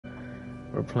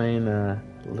We're playing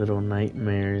Little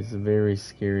Nightmare. It's very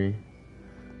scary.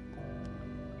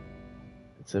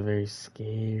 It's a very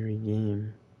scary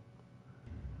game.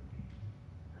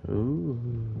 Ooh.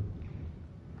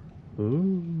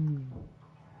 Ooh.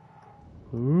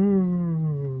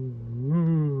 Ooh.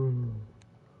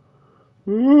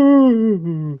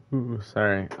 Ooh.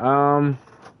 Sorry.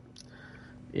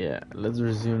 Yeah, let's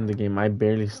resume the game. I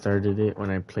barely started it when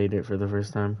I played it for the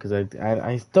first time because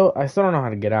I still don't know how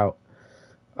to get out.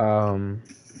 Um,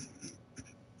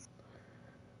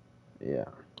 yeah.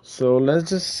 So let's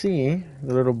just see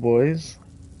the little boys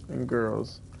and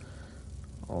girls.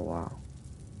 Oh wow.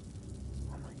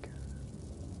 Oh my god.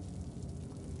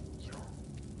 Yo.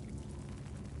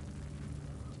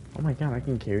 Oh my god, I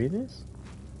can carry this?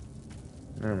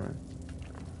 Never mind.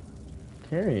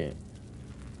 Carry it.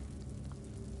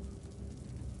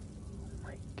 Oh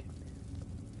my goodness.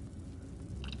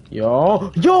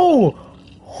 Yo! Yo!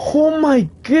 Oh my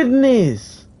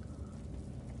goodness!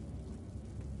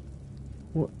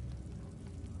 What?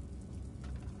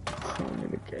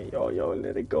 Yo,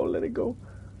 let it go, let it go.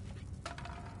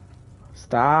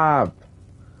 Stop!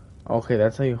 Okay,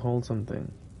 that's how you hold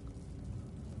something.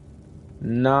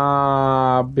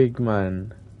 Nah, big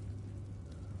man.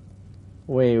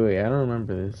 Wait, I don't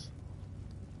remember this.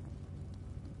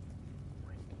 Oh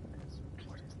my goodness,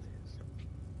 what is this?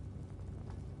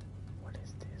 What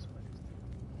is this?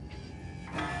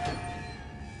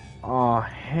 Oh,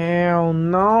 hell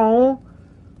no!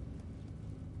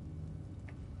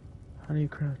 How do you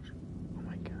crouch? Oh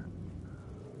my god.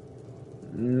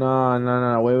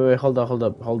 No. Wait. Hold up.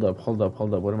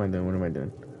 What am I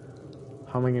doing?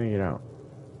 How am I gonna get out?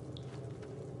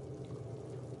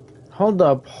 Hold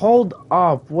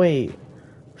up. Wait.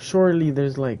 Surely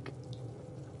there's like...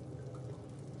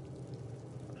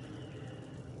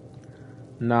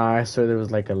 Nah, I swear there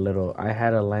was like a little... I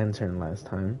had a lantern last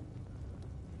time.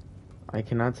 I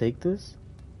cannot take this?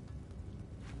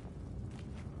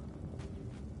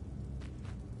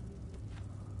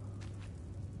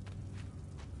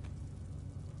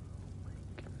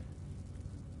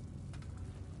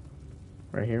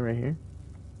 Right here.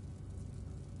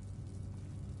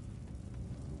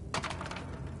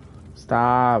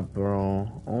 Stop,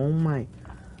 bro. Oh my...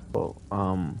 Oh,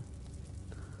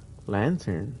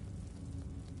 lantern.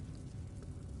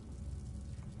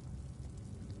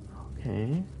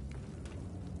 Okay.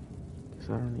 Guess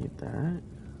I don't need that.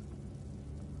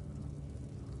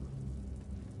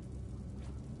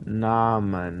 Nah,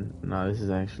 man. Nah, this is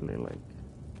actually like...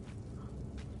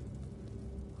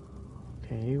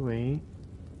 Okay, wait.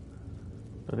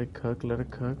 Let it cook.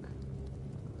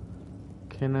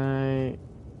 Can I...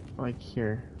 Like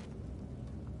here.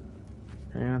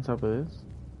 Right on top of this?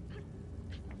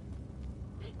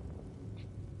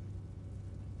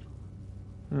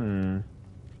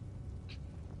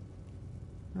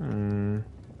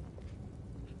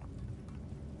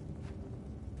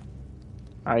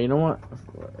 Alright, you know what?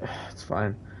 It's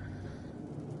fine.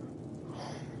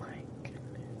 Oh my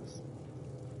goodness.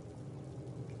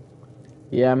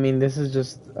 Yeah, I mean, this is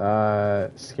just,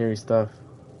 scary stuff.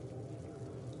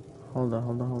 Hold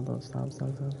on. Stop.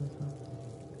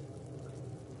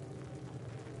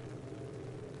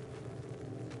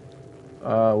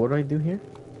 What do I do here?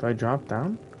 Do I drop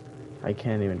down? I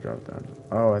can't even drop down.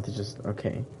 Oh, I have to just...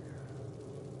 Okay.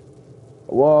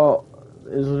 Well,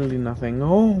 there's literally nothing.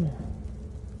 Oh!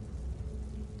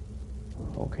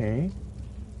 Okay.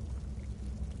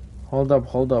 Hold up.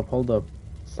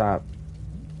 Stop.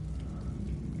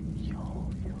 Yo.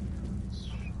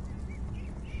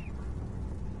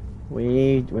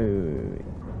 Wait.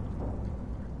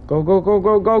 Go. Oh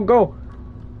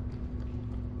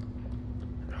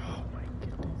my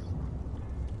goodness.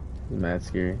 This is mad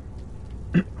scary.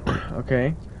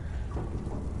 Okay.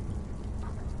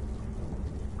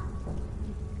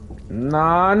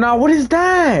 Nah, what is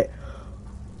that?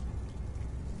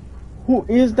 Who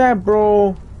is that,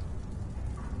 bro?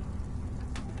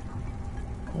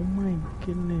 Oh my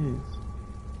goodness.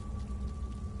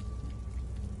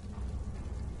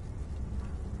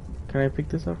 Can I pick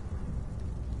this up?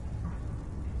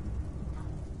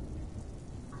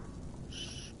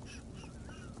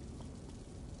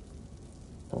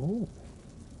 Oh.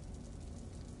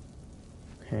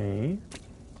 Okay.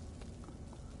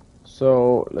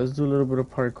 So, let's do a little bit of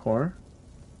parkour.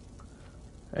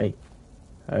 Hey.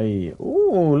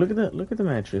 Ooh, look at the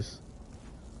mattress.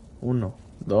 Uno,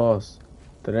 dos,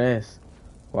 tres,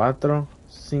 cuatro,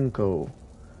 cinco.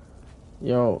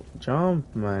 Yo,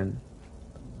 jump, man.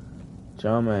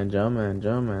 Jump, man.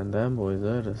 That boy's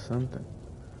out of something.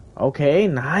 Okay,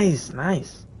 nice.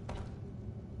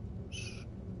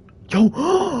 Yo,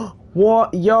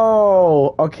 What?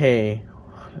 Yo. Okay.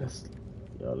 Let's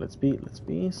be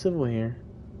civil here.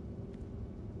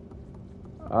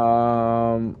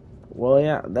 Well,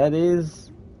 yeah, that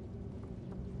is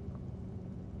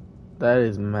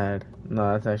mad.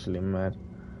 No, that's actually mad.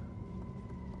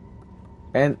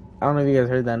 And I don't know if you guys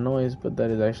heard that noise, but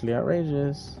that is actually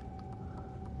outrageous.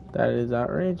 That is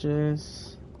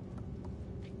outrageous.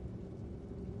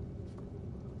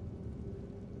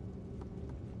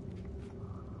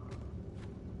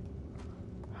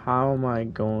 How am I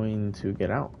going to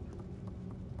get out?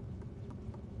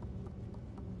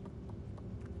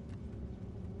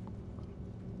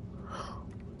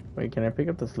 Wait, can I pick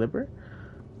up the slipper?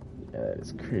 Yeah, that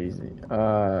is crazy.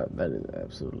 That is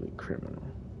absolutely criminal.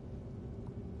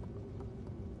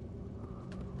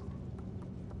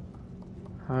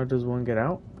 How does one get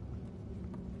out?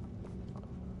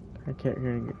 I can't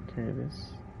carry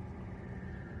this.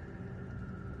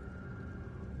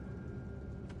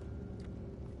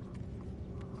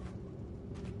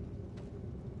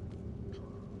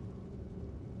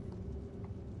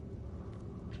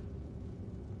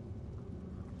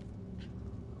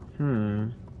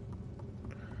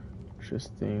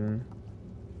 Interesting.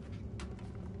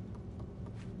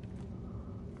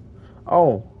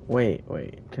 Oh, wait.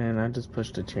 Can I just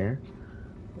push the chair?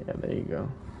 Yeah, there you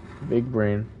go. Big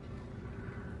brain.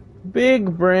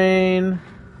 Big brain!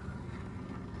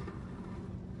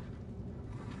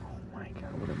 Oh my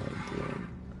god, what am I doing?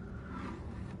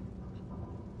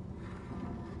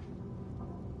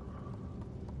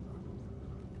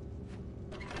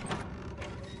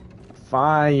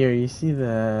 Fire, you see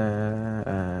the...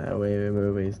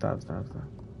 wait, stop.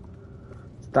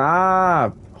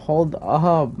 Stop! Hold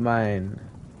up, man.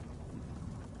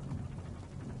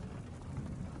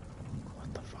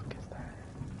 What the fuck is that?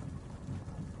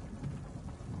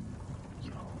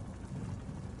 Yo.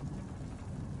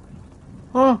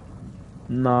 Oh!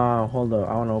 Nah, hold up,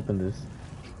 I wanna open this.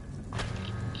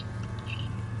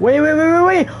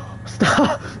 Wait!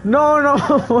 Stop!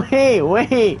 No,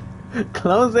 wait!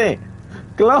 Close it!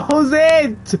 Close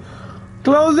it!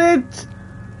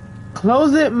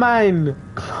 Close it, man!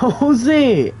 Close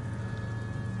it!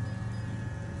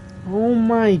 Oh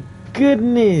my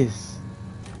goodness!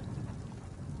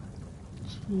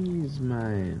 Jeez,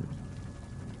 man.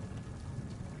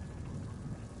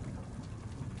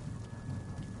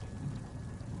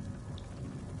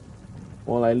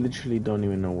 Well, I literally don't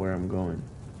even know where I'm going.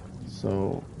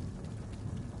 So...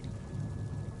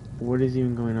 what is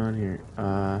even going on here?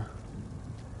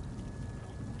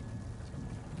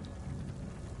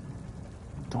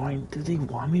 Do they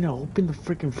want me to open the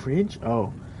freaking fridge?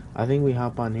 Oh, I think we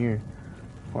hop on here.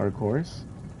 Parkour?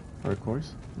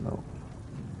 No.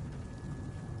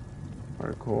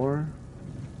 Parkour.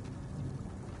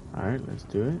 Alright, let's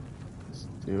do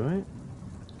it.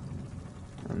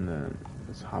 And then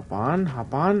let's hop on.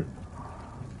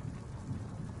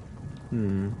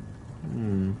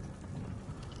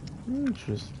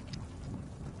 Interesting.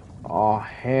 Oh,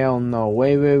 hell no.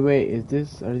 Wait.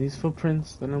 Are these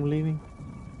footprints that I'm leaving?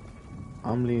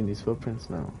 I'm leaving these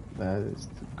footprints now. That is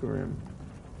grim.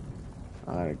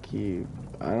 I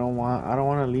don't want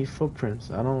to leave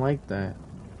footprints. I don't like that.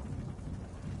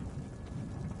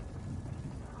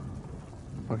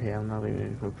 Okay, I'm not leaving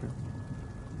any footprints.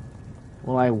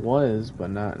 Well, I was, but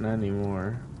not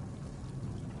anymore.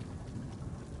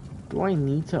 Do I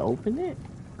need to open it?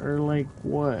 Or like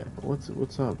what?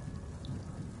 What's up?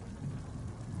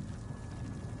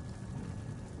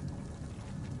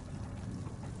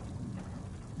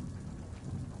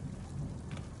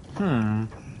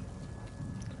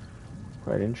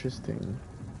 Quite interesting.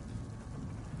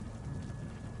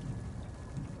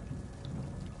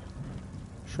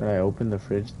 Should I open the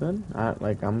fridge then?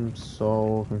 I'm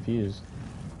so confused.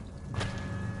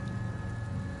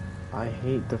 I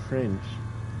hate the fridge.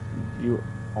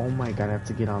 Oh my god, I have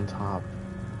to get on top.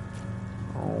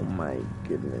 Oh my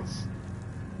goodness.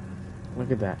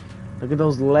 Look at that. Look at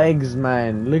those legs,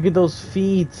 man. Look at those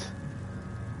feet.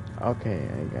 Okay,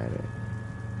 I got it.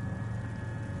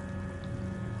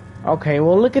 Okay,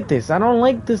 well look at this. I don't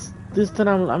like this that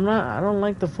I don't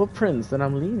like the footprints that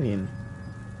I'm leaving.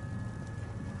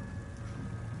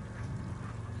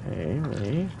 Okay,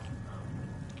 wait.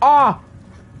 Ah!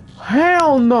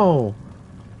 Hell no!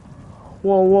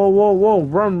 Whoa.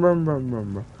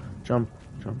 Run. Jump.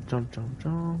 Hell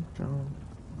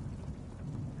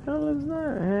is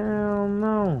that? Hell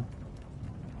no.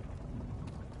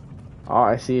 Oh,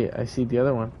 I see it. I see the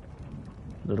other one.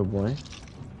 Little boy.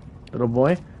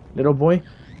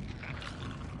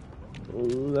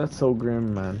 Ooh, that's so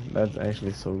grim, man. That's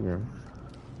actually so grim.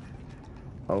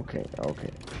 Okay.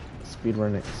 Let's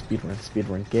speedrun it,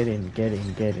 speedrun. Get in, get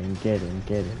in, get in, get in,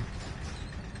 get in.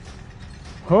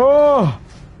 Oh!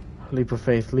 Leap of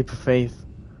faith, leap of faith.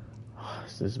 Oh,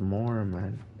 this is more,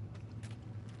 man.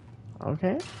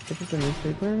 Okay, pick up the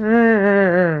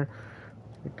newspaper.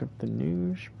 Pick up the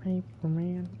newspaper,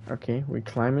 man. Okay, we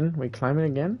climbing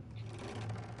again.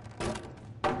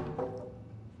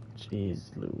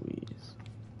 Jeez Louise.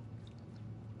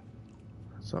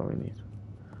 That's all we need.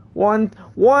 One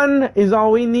is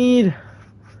all we need.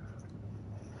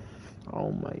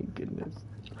 Oh my goodness.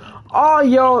 Oh,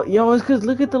 yo, it's cause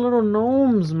look at the little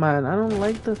gnomes, man. I don't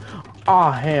like the...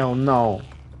 Oh, hell no.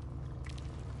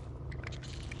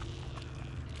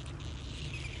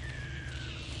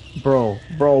 Bro,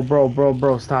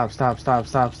 stop. Stop.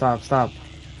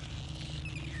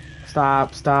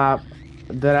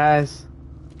 Deadass.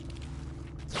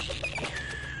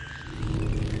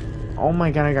 Oh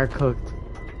my god, I got cooked.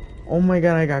 Oh my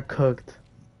god, I got cooked.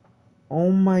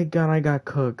 Oh my god, I got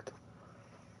cooked.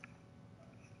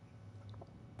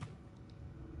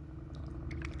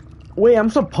 Wait, I'm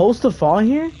supposed to fall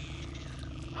here?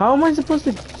 How am I supposed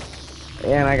to...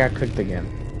 And I got cooked again.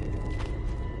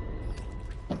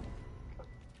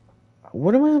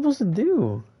 What am I supposed to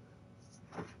do?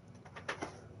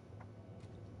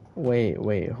 Wait,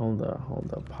 hold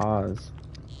up, pause.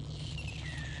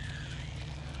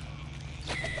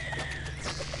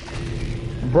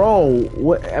 Bro,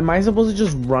 what, am I supposed to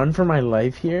just run for my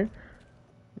life here?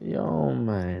 Yo,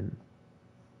 man.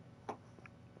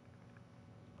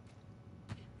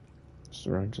 Just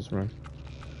run for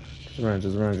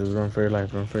your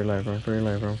life, run for your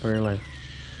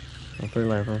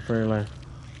life.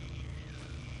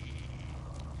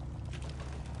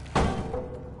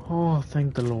 Oh,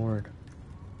 thank the Lord.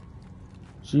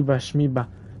 Jiba Shmiba.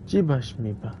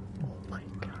 Oh my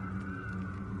god.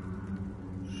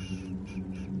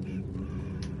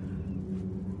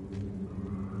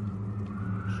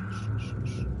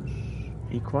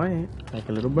 Be quiet. Like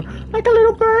a little bird. Like a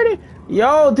little birdie.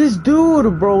 Yo, this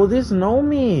dude, bro. This know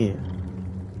me.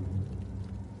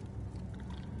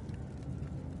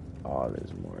 Oh,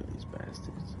 there's more of these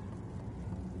bastards.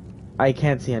 I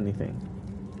can't see anything.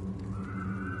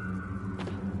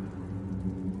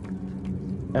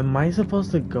 Am I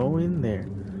supposed to go in there?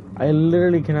 I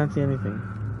literally cannot see anything.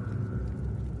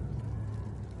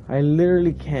 I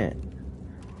literally can't.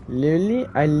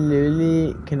 I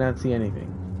literally cannot see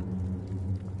anything.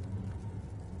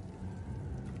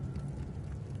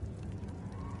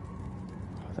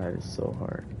 Oh, that is so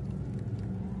hard.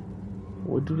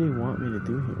 What do they want me to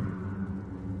do here?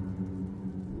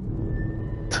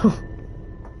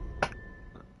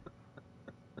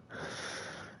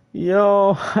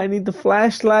 Yo, I need the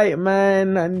flashlight,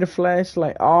 man. I need a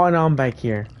flashlight. Oh, now I'm back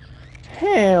here.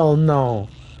 Hell no.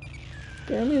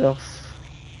 Get me the...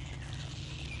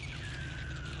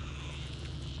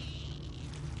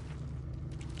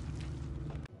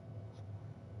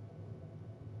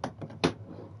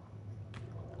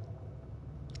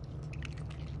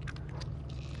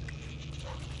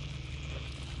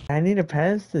 I need to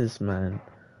pass this, man.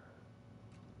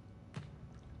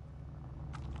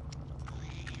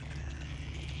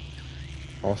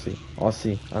 Oh, sí.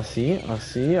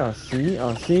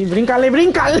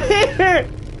 Bríncale.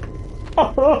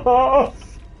 Oh.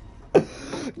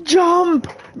 Jump,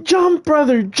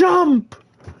 brother, jump.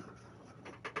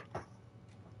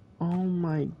 Oh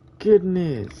my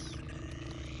goodness.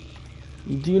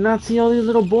 Do you not see all these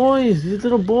little boys? These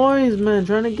little boys, man,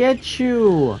 trying to get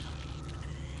you.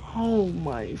 Oh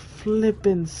my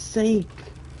flippin' sake.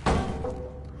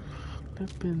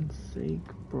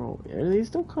 Bro. Are they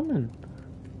still coming?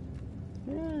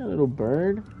 Yeah, little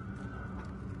bird.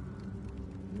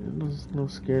 No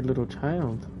scared little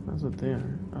child. That's what they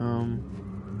are.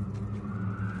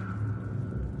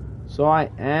 So I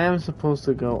am supposed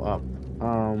to go up.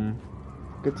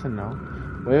 Good to know.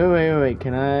 Wait.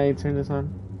 Can I turn this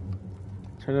on?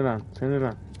 Turn it on.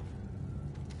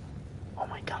 Oh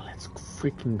my god, let's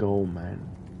freaking go, man.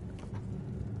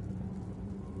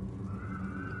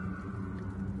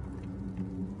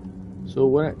 So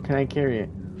what, can I carry it?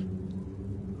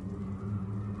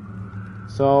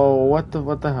 So what the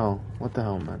hell? What the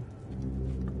hell, man?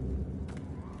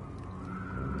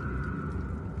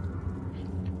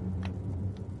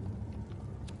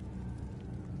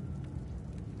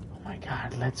 Oh my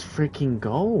god, let's freaking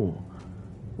go.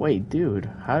 Wait, dude,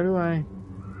 how do I...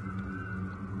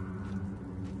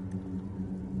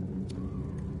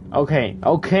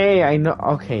 Okay, I know.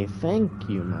 Okay, thank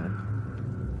you, man.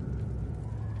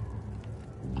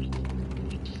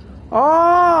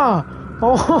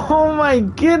 Oh my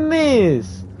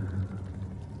goodness!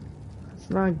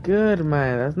 not good,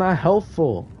 man. That's not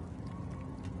helpful.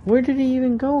 Where did he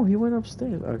even go? He went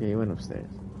upstairs. Okay, he went upstairs.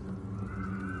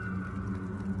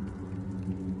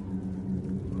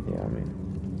 Yeah, I mean.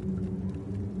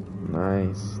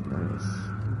 Nice, nice.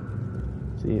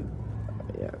 See,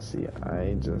 yeah, see,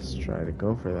 I just try to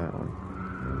go for that one.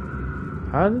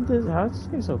 How did this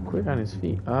get so quick on his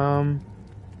feet?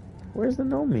 Where's the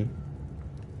Nomi?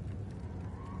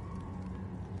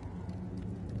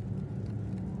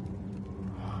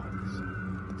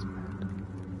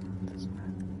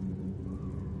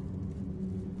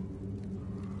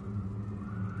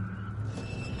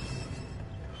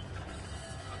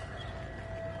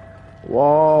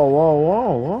 Whoa, whoa,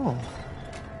 whoa, whoa.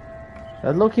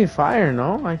 That looking fire,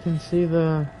 no? I can see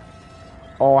the...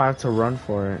 Oh, I have to run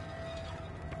for it.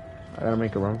 I gotta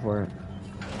make a run for it.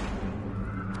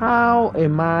 How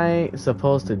am I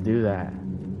supposed to do that?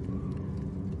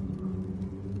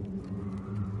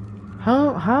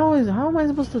 How am I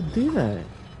supposed to do that?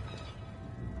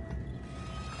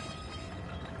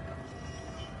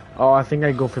 Oh, I think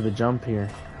I go for the jump here.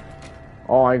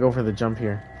 Oh, I go for the jump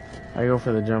here. I go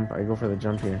for the jump. I go for the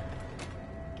jump here.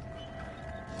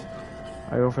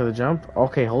 I go for the jump.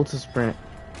 Okay, hold to sprint.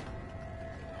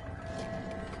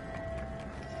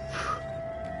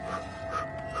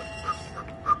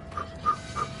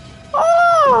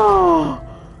 Oh!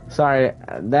 Sorry,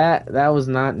 that was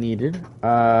not needed.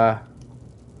 I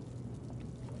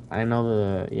know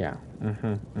the yeah.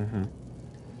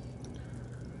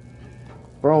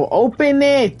 Bro, open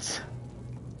it!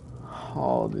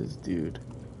 Oh, this dude.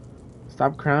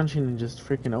 Stop crouching and just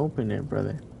freaking open it,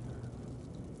 brother.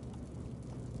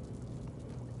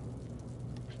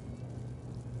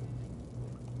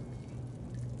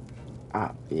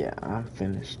 Yeah, I'm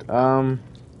finished. I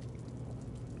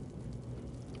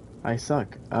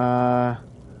suck. I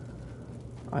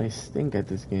stink at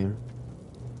this game.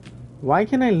 Why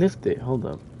can I lift it? Hold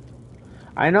up.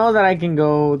 I know that I can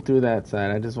go through that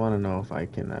side. I just want to know if I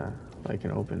can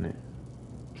open it.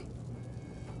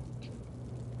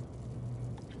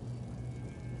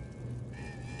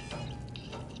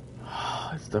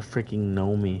 It's the freaking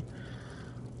Nomi.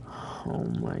 Oh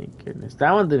my goodness.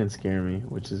 That one didn't scare me,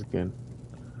 which is good.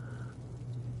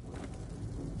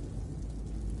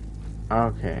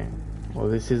 Okay. Well,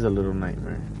 this is a little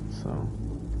nightmare, so...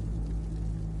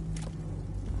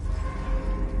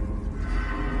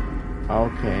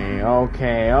 Okay,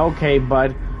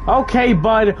 bud. Okay,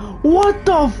 bud. What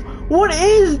the what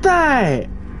is that?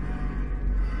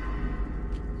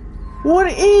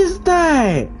 What is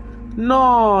that?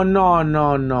 No.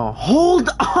 Hold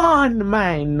on,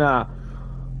 man.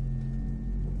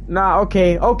 Nah,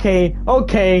 okay.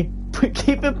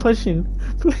 Keep it pushing.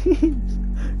 Please.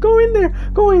 Go in there.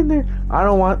 I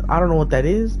don't know what that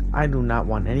is. I do not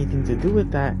want anything to do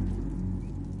with that.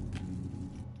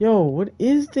 Yo, what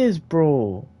is this,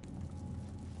 bro?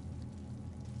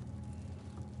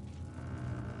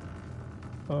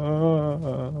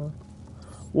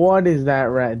 What is that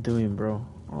rat doing, bro?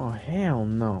 Oh, hell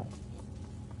no.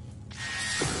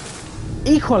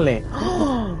 Equally.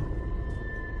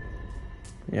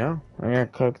 Yeah, I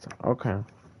got cooked. Okay.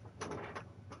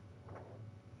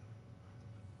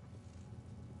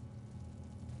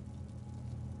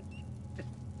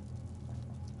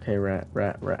 Okay, rat.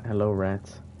 Hello,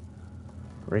 rats.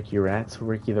 Ricky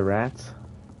the rats.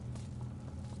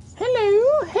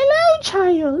 Hello,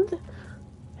 child.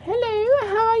 Hello,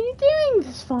 how are you doing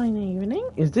this fine evening?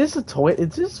 Is this a toilet?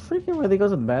 Is this freaking where they go to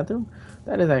the bathroom?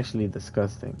 That is actually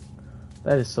disgusting.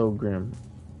 That is so grim.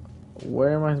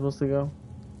 Where am I supposed to go?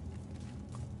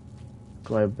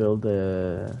 Do I build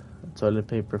a toilet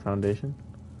paper foundation?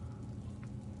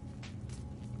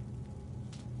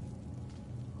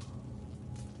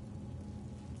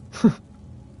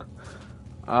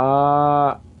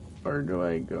 Where do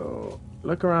I go?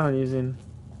 Look around using...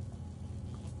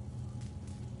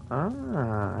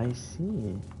 Ah, I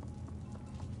see.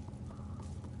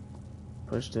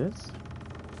 Push this.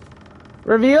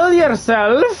 Reveal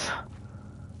yourself!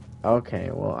 Okay,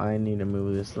 well, I need to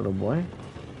move this little boy.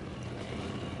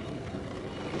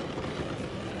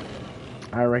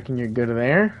 I reckon you're good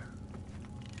there.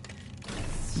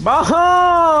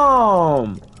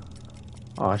 Boom!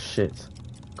 Oh, shit.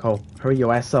 Cole, hurry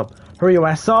your ass up. Hurry your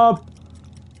ass up!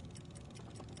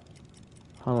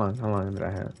 How long did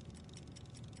I have?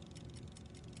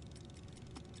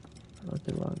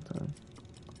 Okay, long time.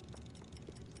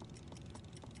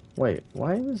 Wait,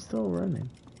 why is it still running?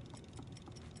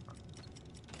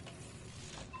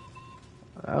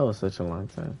 That was such a long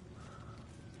time.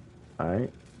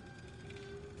 Alright.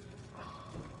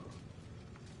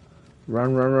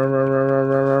 Run.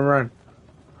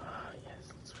 Yes.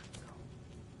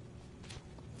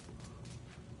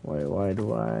 Wait, why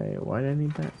do I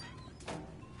need that?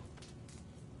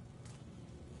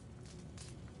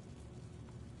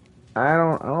 I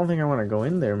don't think I want to go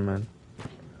in there, man.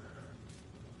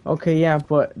 Okay, yeah,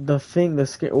 but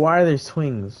why are there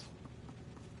swings?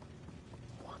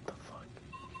 What the fuck?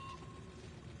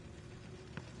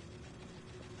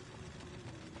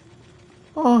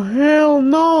 Oh, hell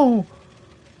no!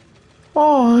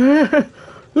 Oh,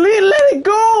 let it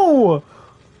go!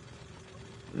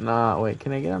 Nah, wait,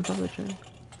 can I get on top of the train?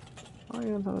 Oh, I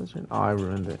get on top of the train. Oh, I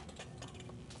ruined it.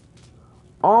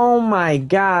 Oh my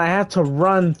god, I have to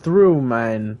run through,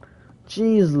 man.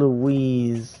 Jeez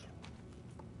Louise.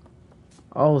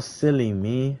 Oh, silly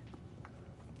me.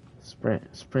 Sprint,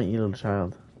 you little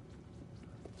child.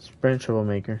 Sprint,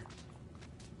 troublemaker.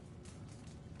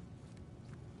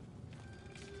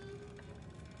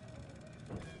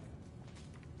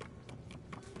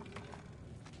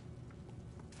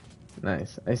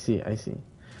 Nice. I see. I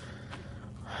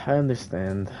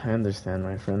understand,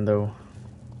 my friend, though.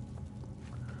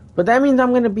 But that means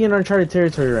I'm gonna be in uncharted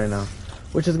territory right now,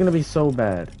 which is gonna be so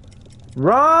bad.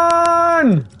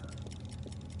 Run!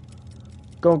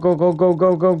 Go. Go.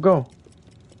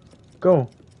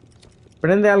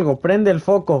 Prende algo, prende el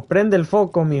foco,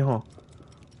 mijo.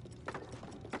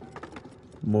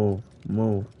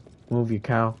 Move, you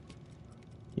cow.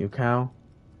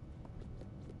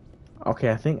 Okay,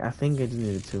 I think I just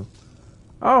needed to.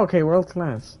 Oh, okay, world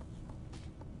class.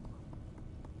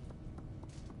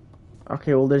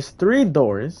 Okay, well, there's 3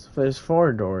 doors. There's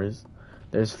 4 doors.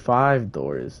 There's 5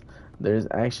 doors. There's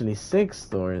actually 6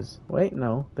 doors. Wait,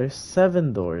 no. There's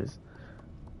 7 doors.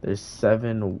 There's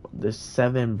 7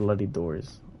 bloody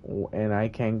doors. And I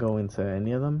can't go into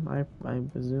any of them, I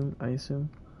assume.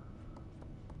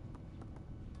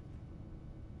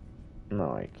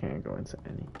 No, I can't go into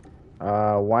any.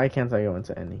 Why can't I go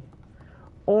into any?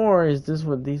 Or is this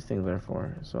what these things are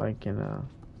for? So I can,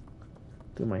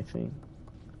 do my thing.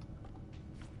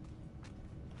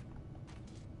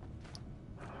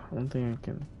 I don't think I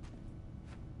can.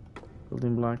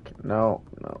 Building block? No.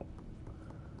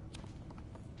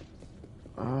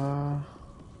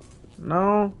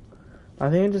 No. I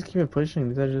think I just keep it pushing.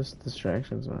 These are just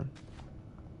distractions, man.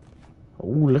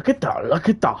 Ooh, look at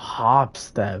the hop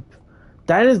step.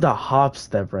 That is the hop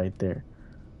step right there.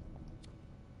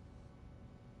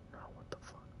 What the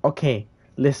fuck? Okay,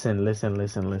 listen.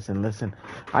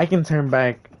 I can turn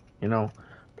back,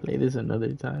 play this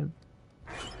another time.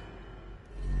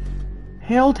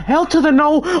 Hell to the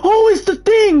no! Oh, it's the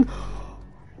thing!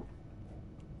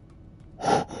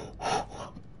 Oh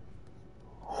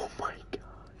my god.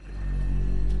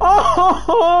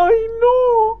 Oh,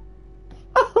 no!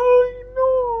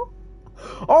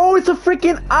 Oh, it's a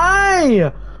freaking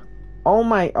eye! Oh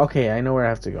my... Okay, I know where I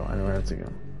have to go.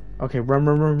 Okay,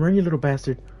 run, you little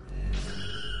bastard.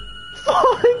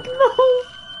 Fuck, no!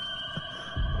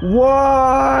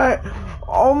 What?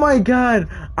 Oh my god!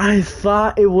 I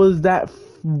thought it was that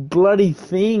bloody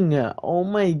thing. Oh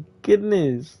my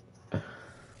goodness.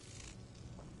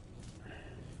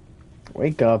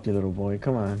 Wake up, you little boy.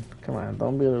 Come on.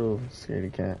 Don't be a little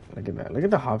scaredy cat. Look at that. Look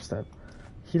at the hop step.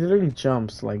 He literally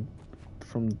jumps like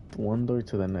from one door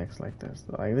to the next like this.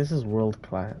 Like, this is world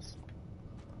class.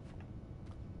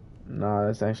 Nah,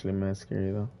 that's actually mad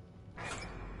scary though.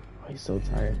 Oh, he's so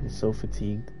tired. He's so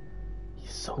fatigued.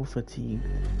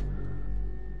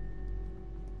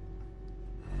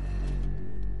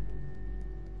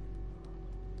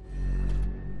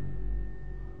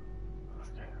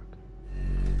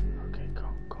 Okay, go.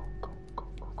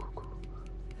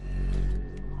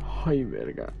 Ay,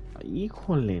 verga.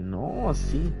 Híjole, no,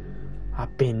 sí.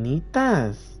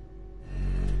 Apenitas.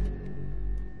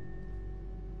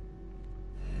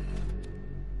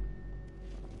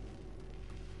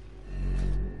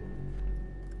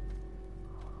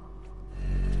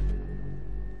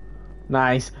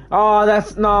 Nice. Oh,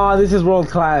 this is world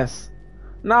class.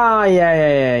 Nah,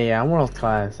 yeah. I'm world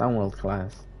class. Are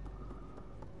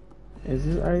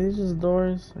these just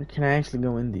doors? Or can I actually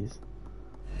go in these?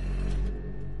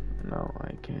 No,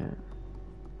 I can't.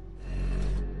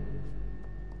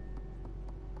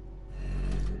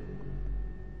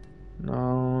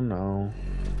 No.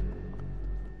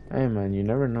 Hey man, you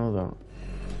never know though.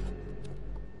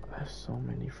 There's so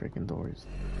many freaking doors.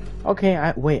 Okay,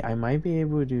 I might be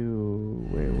able to...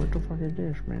 Wait, what the fuck is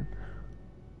this, man?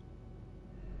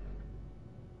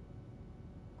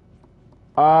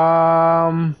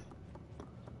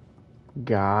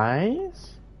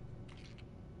 Guys?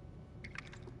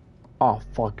 Oh,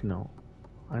 fuck no.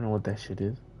 I know what that shit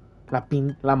is. La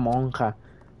monja.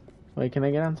 Wait, can I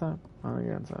get on top? I want to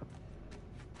get on top.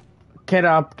 Get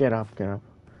up.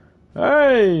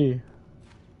 Hey!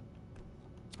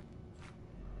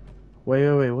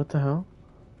 Wait, what the hell?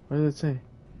 What does it say?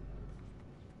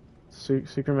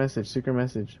 Secret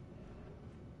message.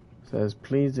 Says,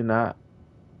 please do not,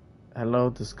 hello,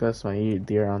 discuss my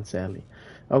dear Aunt Sally.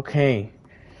 Okay.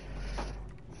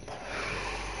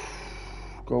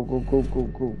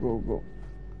 Go.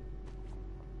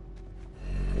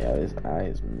 Yeah, this eye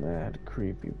is mad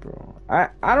creepy, bro. I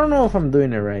don't know if I'm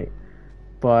doing it right,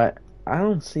 but I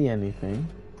don't see anything.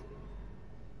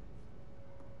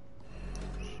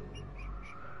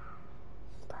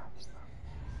 Stop.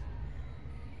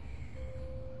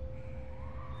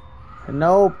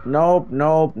 Nope.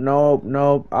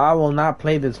 I will not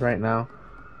play this right now.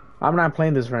 I'm not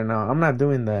playing this right now. I'm not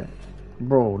doing that.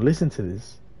 Bro, listen to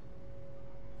this.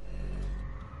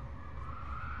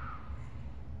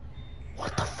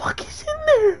 What the fuck is in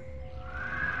there?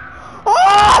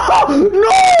 Oh!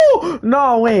 No!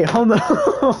 No, wait, hold on.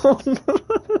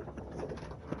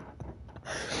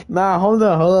 Nah, hold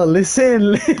on.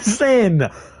 Listen.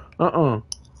 Mm-mm.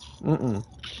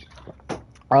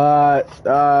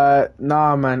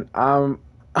 Nah, man. I'm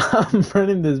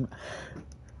running this.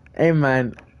 Hey,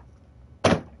 man.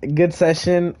 Good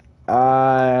session.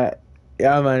 Yeah,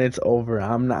 man. It's over.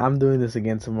 I'm doing this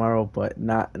again tomorrow, but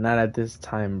not at this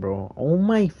time, bro. Oh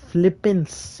my flippin'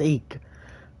 sake.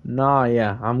 Nah,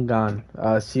 yeah. I'm gone.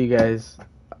 See you guys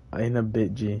in a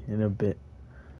bit, G. In a bit.